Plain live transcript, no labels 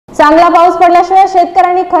चांगला पाऊस पडल्याशिवाय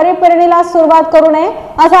शेतकऱ्यांनी खरीप पेरणीला सुरुवात करू नये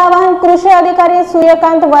असं आवाहन कृषी अधिकारी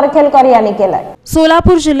सूर्यकांत वरखेलकर यांनी केलंय।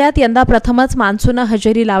 सोलापूर जिल्ह्यात यंदा प्रथमच मान्सून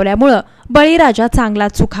हजेरी लावल्यामुळे बळीराजा चांगला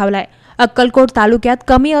सुखावलाय। अक्कलकोट तालुक्यात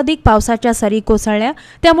कमी अधिक पावसाच्या सरी कोसळल्या,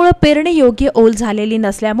 त्यामुळे पेरणी योग्य ओल झालेली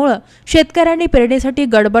नसल्यामुळे शेतकऱ्यांनी पेरणीसाठी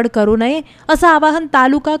गडबड करू नये असं आवाहन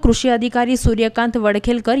तालुका कृषी अधिकारी सूर्यकांत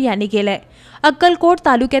वरखेलकर यांनी केलंय। अक्कलकोट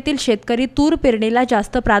तालुक्यातील शेतकरी तूर पेरणीला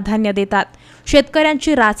जास्त प्राधान्य देतात।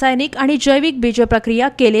 शेतकऱ्यांची रासायनिक आणि जैविक बीज प्रक्रिया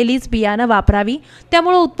केलेलीच बियाणं वापरावी,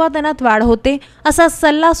 त्यामुळे उत्पादनात वाढ होते असा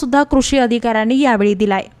सल्ला सुद्धा कृषी अधिकाऱ्यांनी यावेळी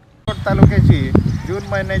दिलाय। तालुक्याची जून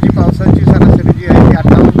महिन्याची पावसाची सरासरी जी आहे ती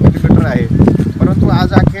 58 मिलीमीटर आहे, परंतु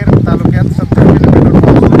आज अखेर तालुक्यात 70 मिलीमीटर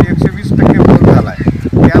पाऊस 120% पाऊस झाला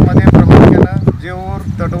आहे। त्यामध्ये प्रामुख्याने जेऊर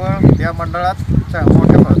तडवळ या मंडळात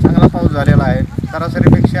चांगला पाऊस झालेला आहे,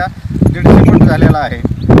 सरासरीपेक्षा 150 पट झालेला आहे।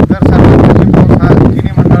 तर सर्वाधिक पाऊस हा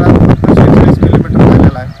तिन्ही मंडळात 46 मिलीमीटर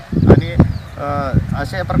झालेला आहे आणि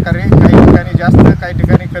अशा प्रकारे काही ठिकाणी जास्त काही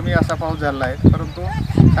ठिकाणी कमी असा पाऊस झाला आहे, परंतु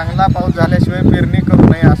चांगला पाऊस झाल्याशिवाय पेरणी करू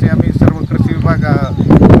नये असे आम्ही